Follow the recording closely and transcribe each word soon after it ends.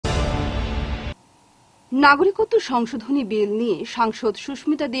নাগরিকত্ব সংশোধনী বিল নিয়ে সাংসদ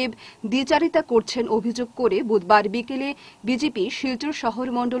সুস্মিতা দেব দ্বিচারিতা করছেন অভিযোগ করে বুধবার বিকেলে বিজেপি শিলচর শহর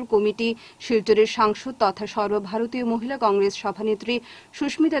মণ্ডল কমিটি শিলচরের সাংসদ তথা সর্বভারতীয় মহিলা কংগ্রেস সভানেত্রী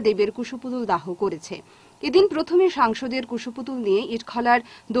সুস্মিতা দেবের কুশপুতুল দাহ করেছে। এদিন প্রথমে সাংসদের কুশপুতুল নিয়ে ইটখলার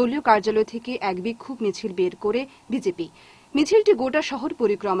দলীয় কার্যালয় থেকে এক বিক্ষোভ মিছিল বের করে বিজেপি। মিছিলটি গোটা শহর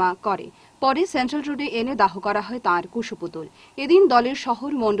পরিক্রমা করে, পরে সেন্ট্রাল রোডে এনে দাহ করা হয় তাঁর কুশপুতুল। এদিন দলের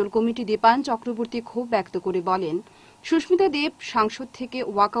শহর মণ্ডল কমিটি দীপান চক্রবর্তী ক্ষোভ ব্যক্ত করে বলেন, সুস্মিতা দেব সাংসদ থেকে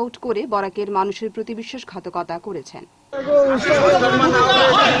ওয়াকআউট করে বরাকের মানুষের প্রতি বিশ্বাসঘাতকতা করেছেন।